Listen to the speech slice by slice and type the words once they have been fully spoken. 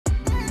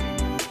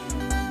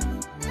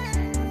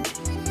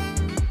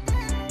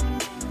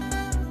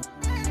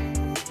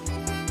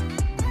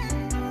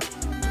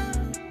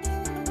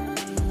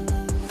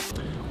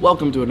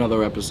Welcome to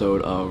another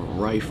episode of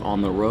Rife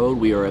on the Road.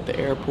 We are at the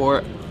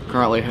airport,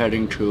 currently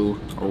heading to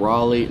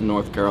Raleigh,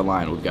 North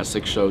Carolina. We've got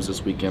 6 shows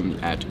this weekend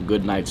at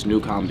Good Night's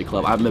new comedy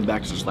club. I've been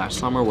back since last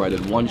summer where I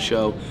did 1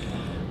 show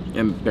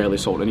and barely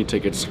sold any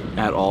tickets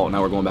at all.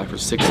 Now we're going back for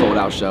 6 sold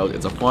out shows.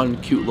 It's a fun,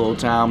 cute little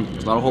town.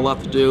 There's not a whole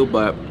lot to do,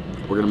 but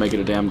we're gonna make it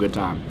a damn good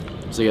time.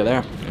 See you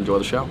there. Enjoy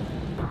the show.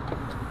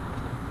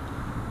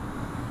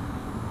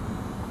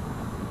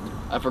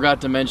 I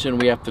forgot to mention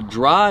we have to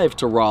drive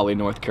to Raleigh,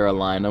 North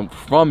Carolina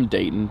from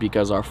Dayton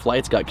because our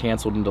flights got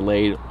canceled and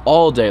delayed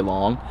all day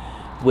long,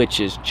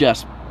 which is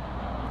just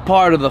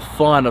part of the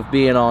fun of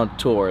being on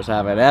tour, is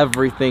having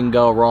everything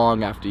go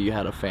wrong after you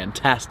had a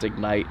fantastic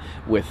night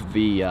with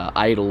the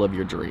idol of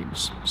your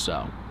dreams.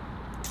 So,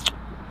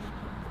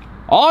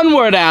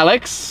 onward,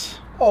 Alex!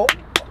 Oh.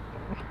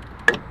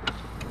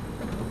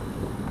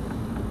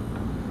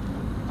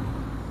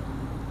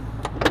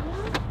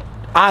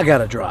 I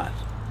gotta drive.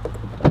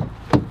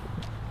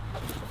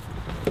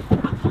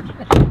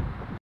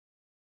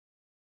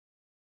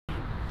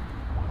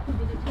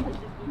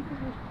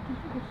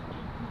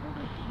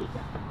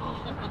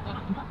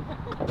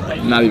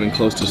 Not even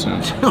close to soon.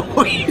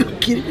 Are you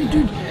kidding me,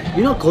 dude?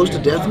 You know how close to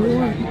death you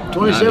were?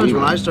 27 is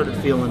when I started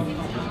feeling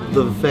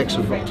the effects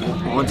of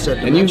onset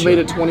dementia. And you've made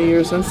it 20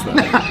 years since then.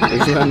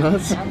 Isn't that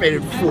nuts? I made it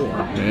 4.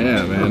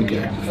 Yeah, man.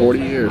 Okay. 40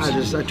 years.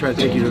 I tried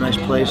to take you to a nice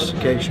place,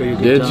 okay? Show you a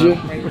good time. Did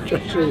you? I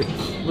tried to show you.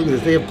 Look at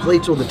this. They have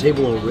plates on the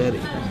table already.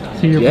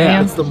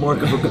 Yeah. That's the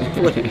mark of a good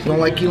plate. You don't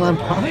like key lime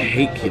pie? I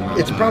hate key lime pie.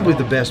 It's probably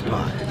the best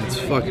pie. It's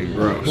fucking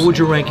gross. What would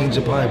your rankings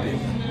of pie be?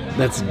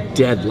 That's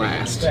dead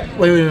last.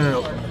 Wait,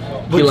 no.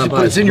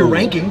 But it's in your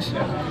rankings.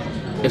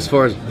 As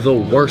far as the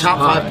worst Top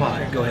pie. 5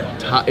 pie. Go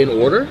ahead. In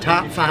order?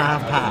 Top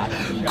 5 pie.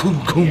 Coom.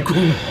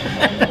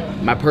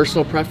 My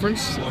personal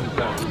preference,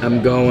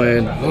 I'm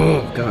going,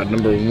 oh God,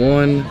 number 1.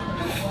 I'm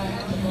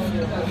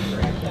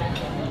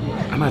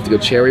gonna have to go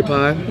cherry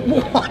pie.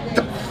 What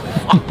the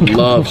fuck?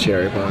 Love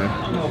cherry pie.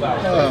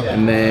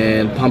 And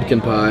then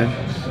pumpkin pie,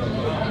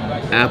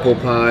 apple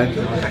pie.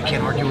 I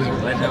can't argue with you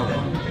right now.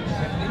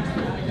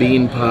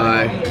 Bean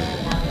pie,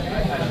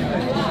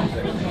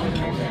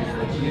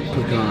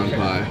 pecan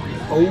pie.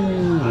 Oh,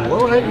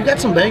 well, you got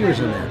some bangers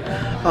in there.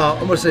 I'm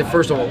gonna say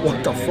first of all,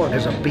 what the fuck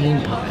is a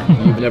bean pie?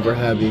 You've never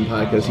had bean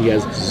pie because he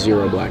has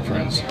 0 black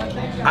friends.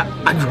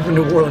 I grew up in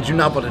New Orleans. You're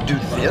not about to do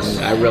this.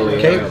 I really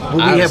okay. am.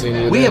 Well,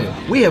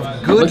 we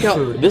have good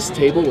food. This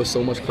table was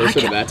so much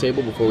closer to that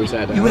table before we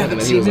sat down. You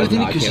haven't seen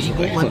anything because he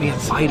won't let me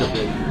invite him.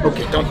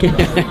 Okay, don't.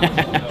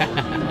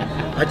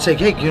 I'd say,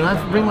 hey, can I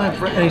bring my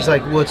friend? And he's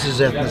like, what's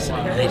his ethnicity?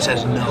 And he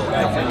says no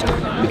every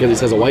time. Because he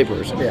says a white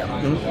person. Yeah.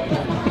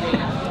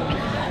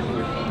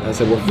 I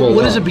said, we're full.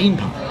 What is a bean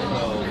pie?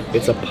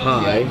 It's a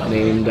pie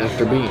named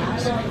after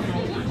beans.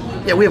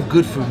 Yeah, we have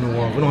good food in New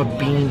Orleans. We don't have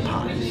bean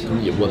pies.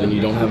 Yeah, well, then you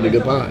don't have any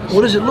good pies.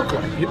 What does it look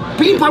like?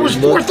 Bean pie was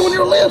 4th on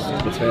your list.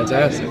 It's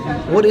fantastic.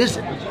 What is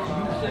it?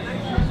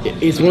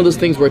 It's one of those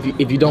things where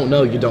if you don't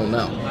know, you don't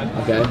know.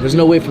 Okay? There's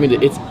no way for me to.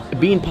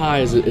 Bean pie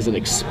is an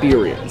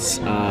experience.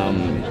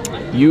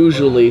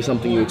 Usually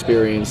something you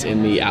experience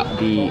in the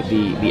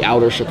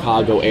outer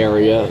Chicago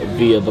area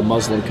via the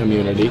Muslim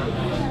community,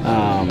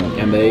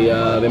 and they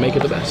make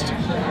it the best.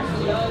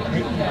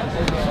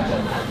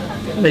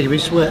 Making me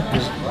sweat.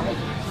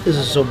 This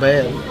is so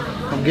bad.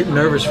 I'm getting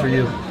nervous for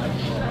you.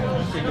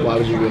 Why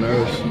would you get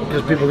nervous?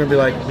 Because people are gonna be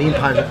like, bean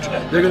pies.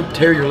 They're gonna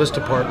tear your list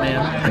apart,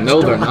 man.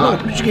 No, they're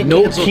not.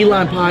 No, key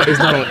lime pie is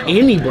not on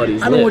anybody's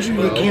list. I don't want you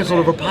to get canceled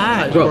over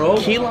pies, bro.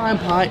 Key lime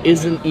pie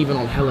isn't even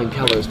on Helen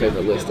Keller's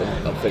favorite list of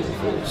favorite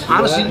foods.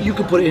 Honestly, you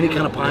could put any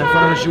kind of pie in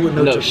front of her, she wouldn't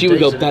know. No, she would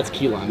go, that's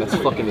key lime. That's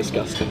fucking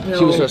disgusting.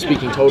 She would start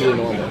speaking totally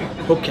normally.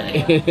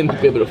 Okay. And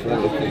be able to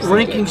form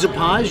rankings of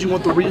pies. You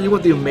want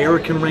the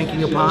American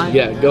ranking of pie?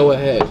 Yeah, go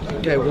ahead.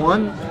 Okay,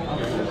 1,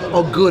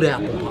 a good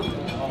apple pie.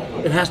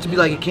 It has to be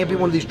like, it can't be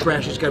one of these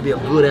trash, it's gotta be a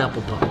good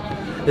apple pie.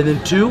 And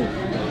then 2,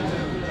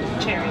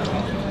 cherry.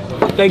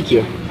 Thank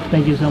you.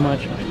 Thank you so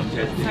much.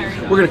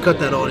 We're gonna cut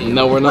that audio.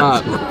 No, we're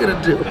not. That's what we're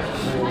gonna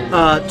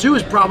do. 2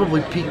 is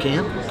probably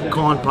pecan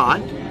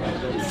pie.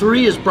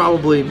 3 is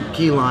probably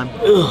key lime.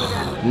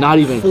 Ugh, not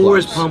even 4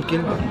 close. is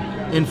pumpkin.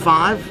 And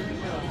 5,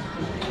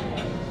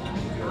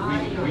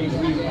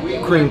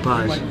 cream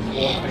pies.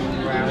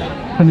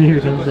 I knew you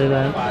were gonna say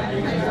that.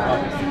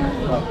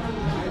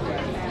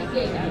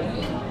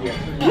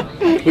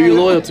 Who are you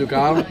loyal to,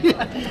 Kyle?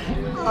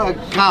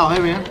 Kyle, hey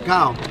man,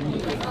 Kyle.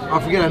 I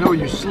forget, I know where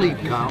you sleep,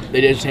 Kyle.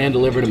 They just hand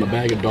delivered him a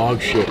bag of dog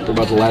shit. They're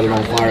about to light it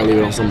on fire, leave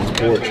it on someone's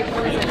porch.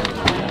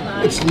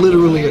 It's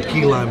literally a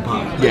key lime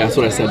pie. Yeah, that's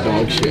what I said,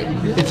 dog shit.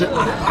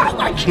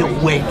 I can't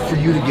wait for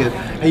you to get.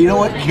 And you know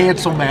what?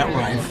 Cancel Matt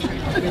Rife.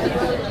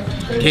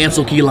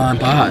 Cancel key lime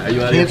pie. Are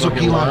you out Cancel of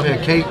key lime pie.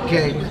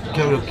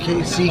 Go to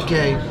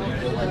KCK.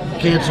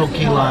 Cancel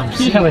key lime.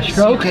 Did you have a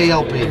stroke?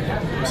 CKLP.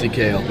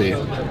 CKLP.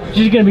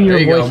 She's gonna be your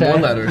there you voice. Go,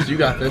 more letters. You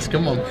got this.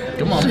 Come on.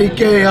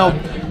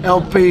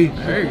 CKLP.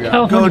 There you go.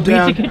 California Go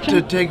down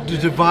Pizza to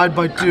divide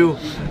by 2.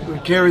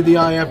 Carry the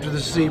I after the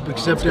C,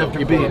 except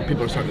after B.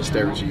 People are starting to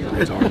stare at you.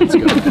 Let's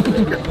go.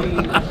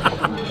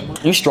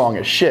 You strong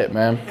as shit,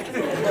 man.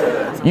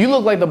 You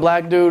look like the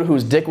black dude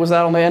whose dick was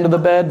out on the end of the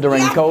bed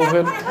during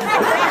COVID.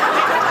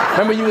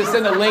 Remember you would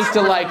send a link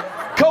to like,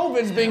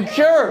 COVID's been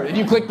cured, and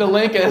you click the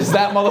link and it's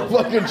that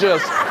motherfucker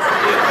just...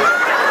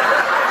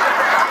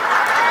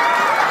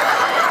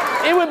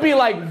 It would be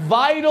like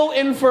vital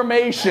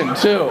information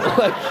too.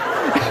 Like,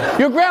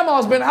 your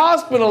grandma's been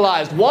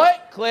hospitalized.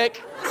 What?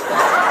 Click.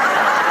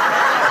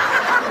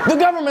 The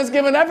government's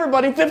giving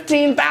everybody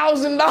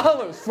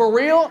 $15,000. For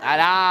real?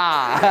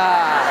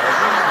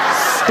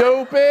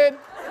 Stupid.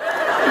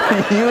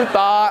 You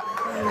thought.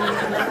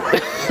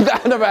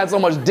 I've never had so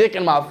much dick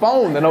in my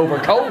phone than over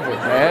COVID,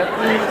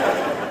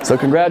 man. So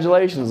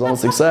congratulations on the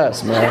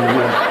success,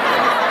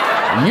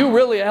 man. You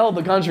really held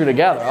the country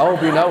together. I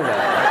hope you know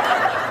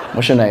that.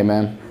 What's your name,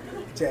 man?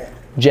 Jack.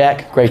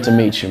 Jack, great to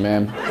meet you,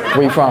 man.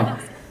 Where you from?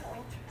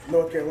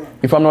 North Carolina.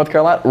 You from North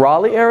Carolina?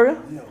 Raleigh area?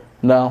 No.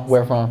 No,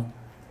 where from?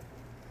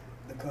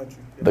 The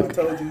country. If I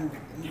told you,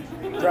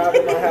 you drive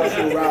in my house,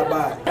 you'll ride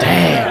by.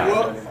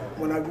 Damn.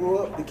 When I grew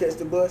up, to catch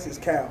the bus, it's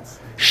cows.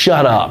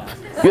 Shut up.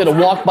 You had to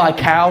walk by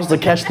cows to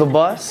catch the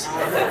bus?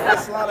 A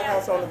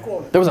slaughterhouse on the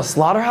corner. There was a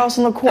slaughterhouse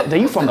in the corner? Damn,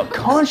 you from the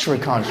country?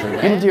 You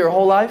lived here your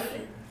whole life?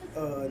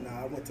 Nah,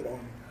 I went to the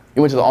army.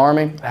 You went to the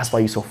army? That's why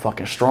you so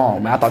fucking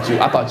strong, man. I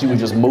thought you were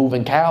just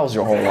moving cows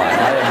your whole life.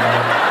 I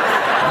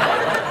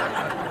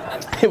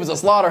didn't know. It was a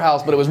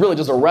slaughterhouse, but it was really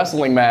just a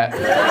wrestling mat.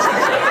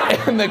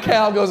 And the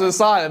cow goes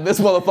inside, and this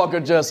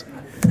motherfucker just...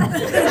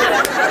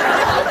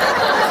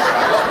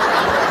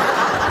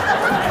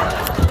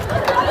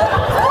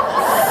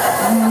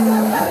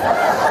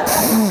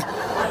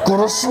 Go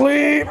to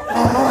sleep.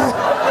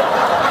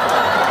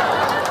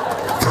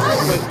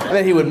 And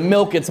then he would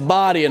milk its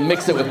body and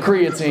mix it with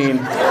creatine.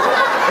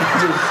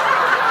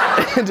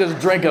 And just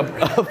drink a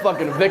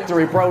fucking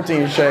Victory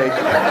protein shake.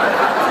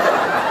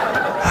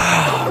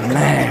 Oh,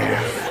 man.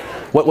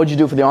 What'd you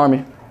do for the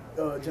army?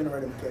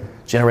 Generator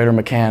mechanic. Generator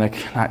mechanic.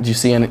 Did you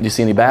see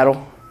any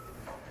battle?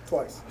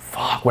 Twice.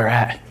 Fuck, where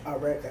at?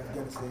 Iraq,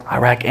 Afghanistan.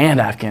 Iraq and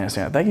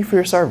Afghanistan. Thank you for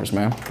your service,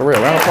 man. For real.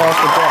 Round of applause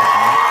for Jack,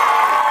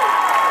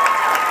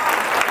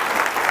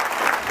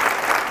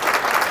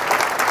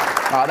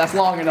 man. That's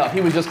long enough.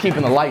 He was just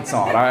keeping the lights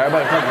on. All right,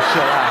 everybody fucking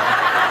chill out.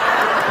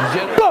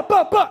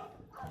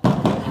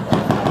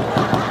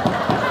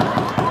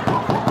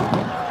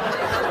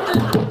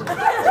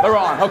 They're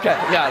on. Okay,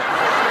 got it.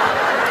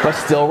 But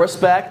still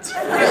respect.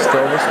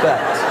 Still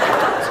respect.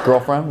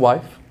 Girlfriend,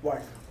 wife?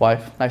 Wife.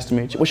 Wife. Nice to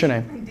meet you. What's your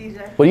name? I'm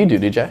DJ. What do you do,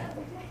 DJ?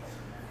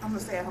 I'm a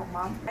stay-at-home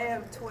mom. I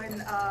have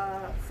twin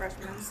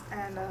freshmen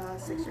and a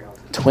 6-year-old.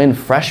 Twin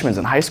freshmen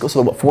in high school,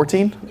 so what,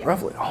 14? Yeah.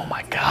 Roughly? Oh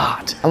my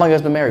God. How long have you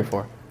guys been married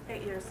for?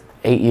 8 years.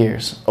 8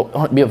 years.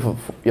 Oh, you have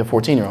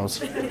 14-year-olds.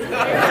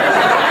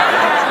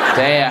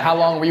 Damn, how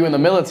long were you in the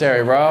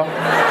military, bro?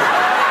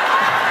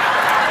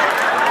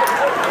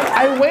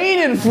 I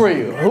waited for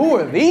you. Who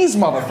are these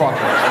motherfuckers,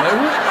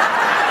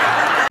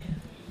 man?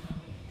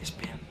 It's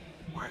been,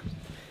 I want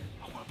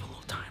to put a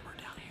little timer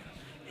down here.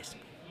 It's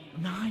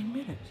 9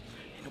 minutes.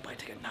 Ain't nobody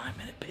take a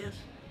 9-minute piss.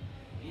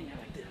 You ain't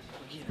like this.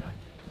 Look at that.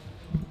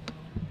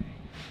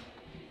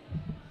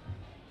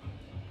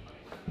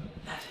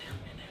 That's him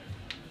in there.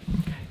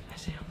 Okay,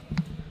 that's him.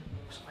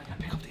 Somebody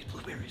gotta pick up these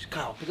blueberries.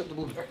 Kyle, pick up the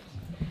blueberries.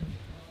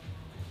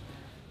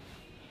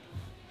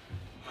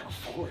 I'm a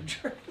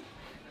forger.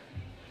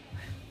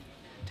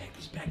 Take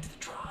these back to the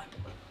tribe.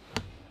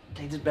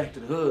 Take this back to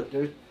the hood,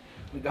 dude.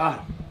 We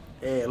got them.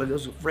 Yeah, look,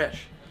 those are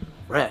fresh.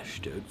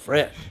 Fresh, dude,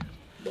 fresh.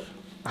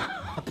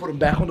 I put them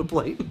back on the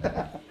plate.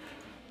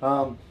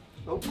 Oh,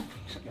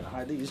 gotta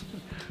hide these.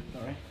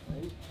 All right.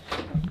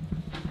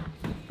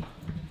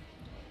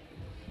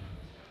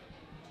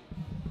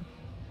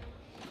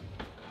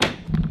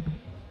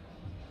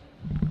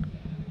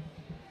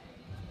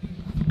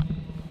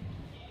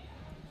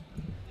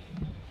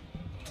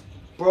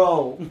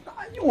 Bro,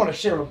 you want to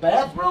share a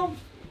bathroom?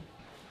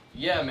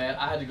 Yeah, man,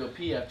 I had to go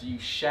pee after you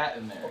shat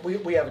in there.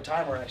 We have a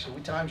timer, actually.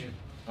 We timed you.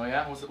 Oh,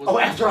 yeah?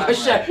 After I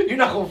shat, you're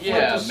not going to flip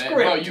the script.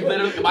 Bro, you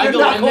literally, I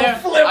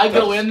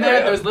go in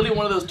there, there's literally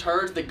one of those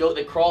turds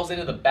that crawls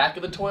into the back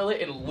of the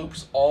toilet and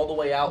loops all the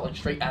way out, like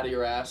straight out of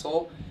your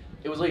asshole.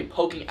 It was literally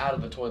poking out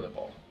of the toilet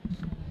bowl.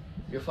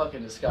 You're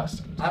fucking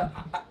disgusting.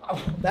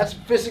 That's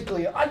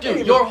physically...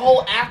 Dude, your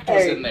whole act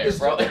was in there,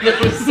 bro. There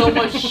was so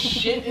much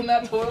shit in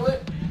that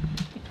toilet.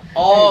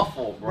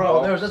 Awful,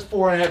 bro. Bro, that's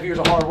 4.5 years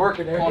of hard work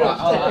in there. Hold on,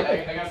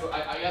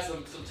 I got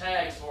some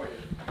tags for you.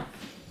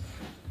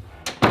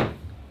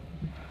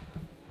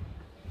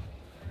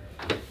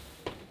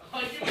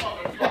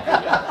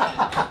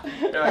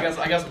 Yeah,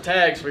 I got some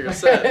tags for your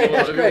set if you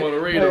want to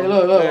read them.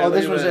 Look. Yeah,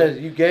 this one says,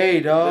 you gay,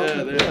 dog.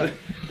 Yeah.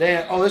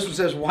 Damn. Oh, this one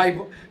says white.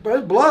 Bro,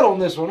 there's blood on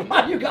this one.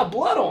 Why you got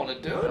blood on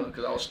it, dude?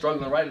 Because I was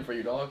struggling writing for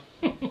you, dog.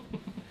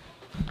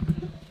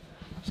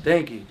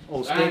 Stinky.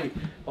 Oh, stinky.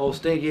 Oh,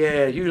 stinky.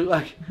 Yeah, you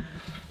like...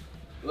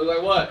 Look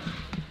like what?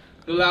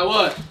 Look like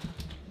what?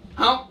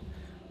 Huh?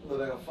 Look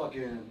like a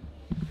fucking...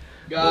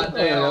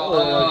 Goddamn.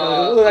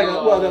 Look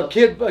like a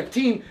kid, like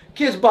teen,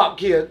 kids bop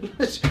kid.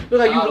 Look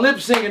like you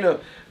lip singing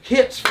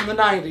hits from the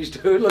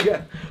 90s, dude. Look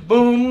at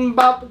boom,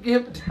 bop,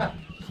 give it down.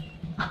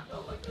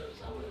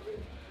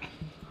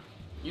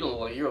 You don't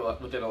look like you're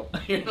within a.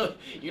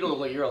 You don't look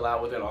like you're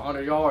allowed within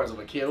 100 yards of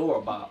a kid or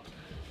a bop.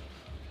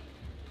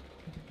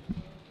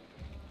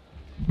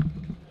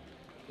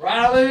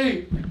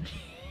 Riley.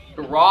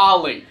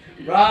 Raleigh.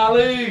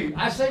 Riley.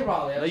 I say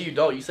Raleigh. No, you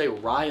don't. You say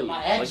Riley. My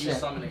Like accent. you're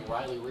summoning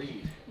Riley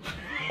Reid.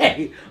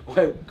 Hey,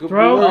 wait, good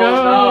Throw, boy.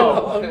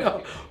 go. Oh,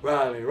 no.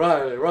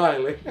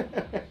 Riley.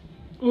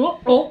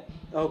 Oh.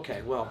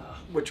 Okay, well,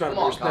 we're trying Come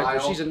to on, respect her.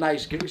 Kyle. She's a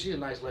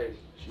nice lady.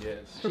 She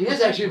is. She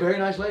is actually a very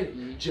nice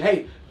lady.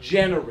 Hey,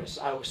 generous,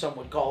 some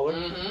would call her.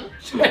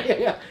 Mm-hmm.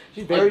 Yeah,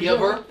 she's very giver.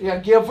 generous. Yeah,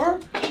 giver.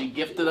 She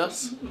gifted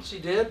us She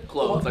did.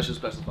 clothes. I should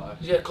specify.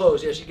 Yeah,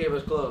 clothes. Yeah, she gave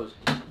us clothes.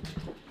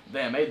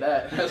 Damn, made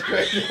that. That's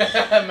crazy.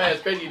 Man,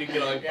 it's crazy you didn't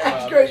get on camera.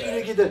 That's great. You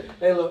didn't get the.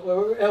 Hey, look.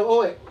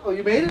 Oh wait. Oh,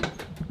 you made it?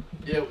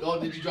 Yeah. Oh,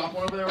 did you drop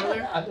one over there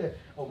earlier? I did.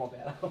 Oh my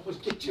bad. I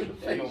almost kicked you in the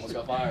Yeah, face. you almost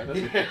got fired.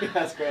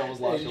 That's great. I almost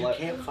lost Hey, your you life.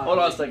 can't fire Hold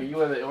on a me. second.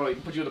 You in the,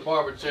 put you in the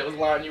barber chair. Let's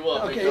line you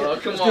up. Okay, big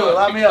dog. Come let's on. do it.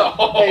 Line me up.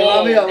 Hey,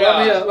 line me up.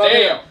 Line me up. Line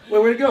me up. Wait,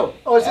 where'd it go?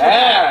 Oh, it's in the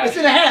hat. It's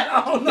in the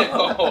hat. Oh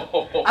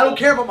no. I don't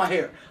care about my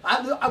hair.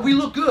 We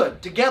look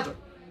good together.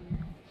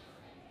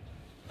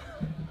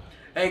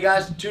 Hey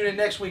guys, tune in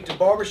next week to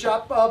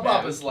Barbershop Man,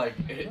 Bob. it's like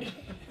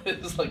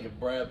it's like if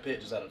Brad Pitt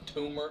just had a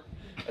tumor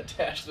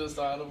attached to the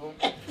side of him.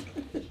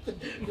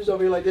 Just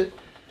over here like this.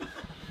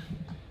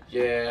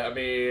 Yeah, I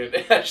mean,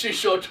 she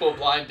showed to a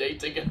blind date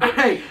ticket.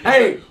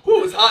 Hey. Who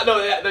was hot? No,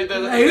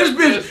 Hey, this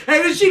bitch.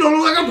 Hey, this she don't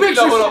look like a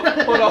picture. No, hold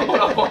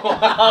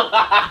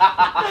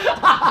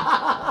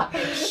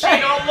on. She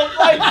don't look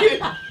like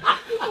it.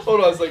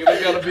 Hold on a second.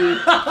 There's gotta be.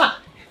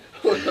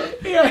 Hold on.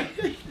 Yeah.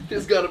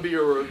 There's gotta be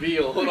a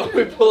reveal. Hold on.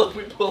 We pull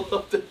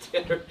up the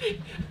dinner.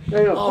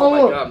 Hey, Oh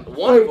my God.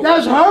 Wonderful. Wait,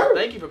 that's her?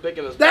 Thank you for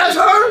picking us. That's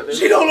her?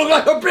 She don't look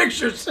like her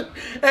pictures.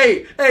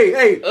 Hey.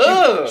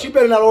 Ugh. She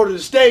better not order the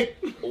steak.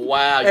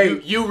 Wow.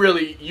 Hey. You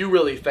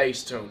really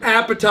face-tuned.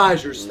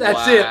 Appetizers.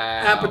 That's it. Wow.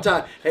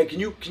 Appetizer. Hey, can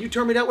you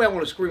turn me that way? I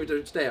want to scream at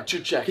the staff. 2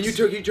 checks. Can you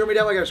turn me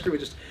that way? I gotta scream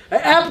at this. Hey,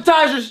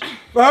 appetizers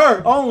for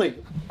her only.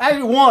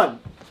 Actually, one.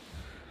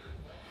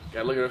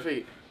 Gotta look at her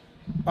feet.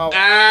 Oh.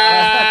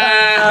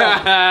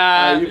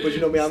 But you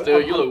know me,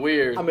 Dude, you look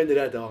weird. I'm into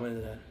that though. I'm into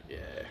that. Yeah.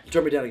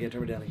 Turn me down again.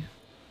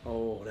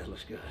 Oh, that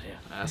looks good. Yeah.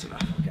 That's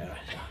enough. Okay, all right.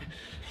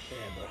 Yeah,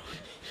 bro.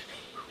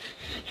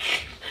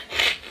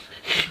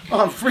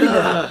 Oh, I'm free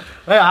now.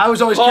 Yeah, I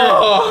was always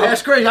carrying.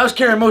 That's crazy. I was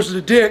carrying most of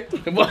the dick.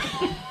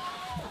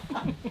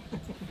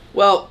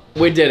 Well,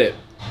 we did it.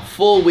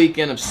 Full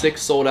weekend of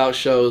 6 sold-out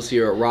shows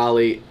here at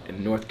Raleigh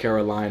in North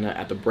Carolina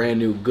at the brand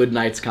new Good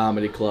Nights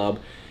Comedy Club.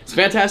 It's a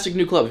fantastic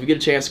new club. If you get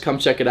a chance, come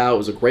check it out. It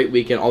was a great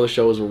weekend. All the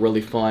shows were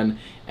really fun.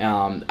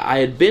 I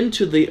had been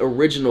to the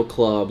original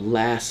club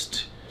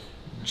last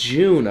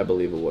June, I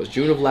believe it was.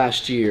 June of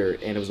last year,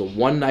 and it was a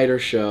one-nighter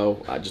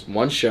show, just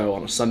one show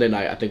on a Sunday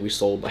night. I think we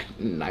sold like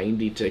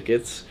 90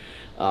 tickets.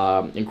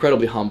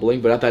 Incredibly humbling,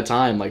 but at that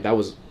time, like, that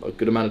was a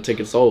good amount of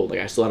tickets sold. Like,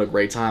 I still had a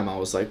great time. I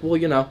was like, well,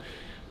 you know,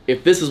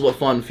 if this is what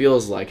fun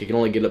feels like, it can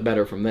only get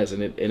better from this,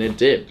 and it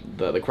did.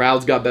 The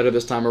crowds got better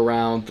this time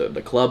around,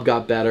 the club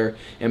got better,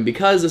 and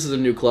because this is a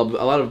new club,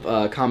 a lot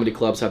of comedy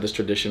clubs have this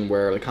tradition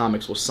where the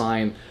comics will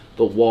sign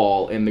the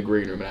wall in the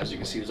green room, and as you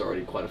can see, there's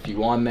already quite a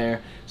few on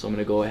there, so I'm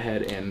going to go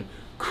ahead and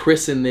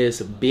christen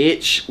this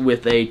bitch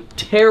with a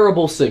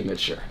terrible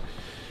signature.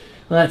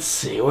 Let's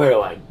see, where do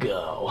I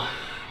go?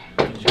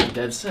 You're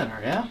dead center,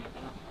 yeah?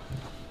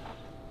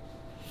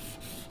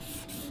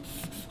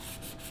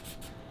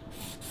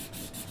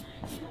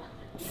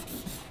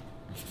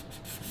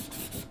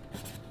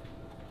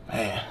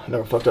 Man, I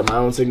never fucked up my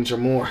own signature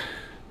more.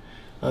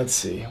 Let's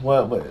see.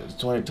 What is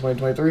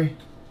 2023?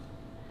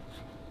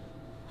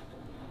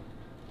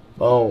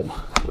 Boom.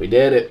 We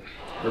did it.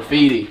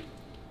 Graffiti.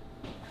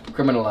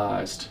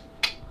 Criminalized.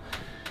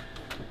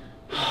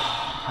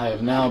 I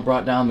have now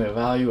brought down the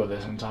value of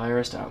this entire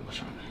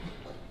establishment.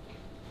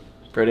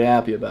 Pretty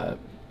happy about it.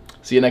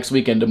 See you next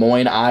week in Des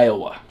Moines,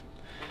 Iowa.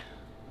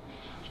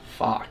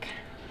 Fuck.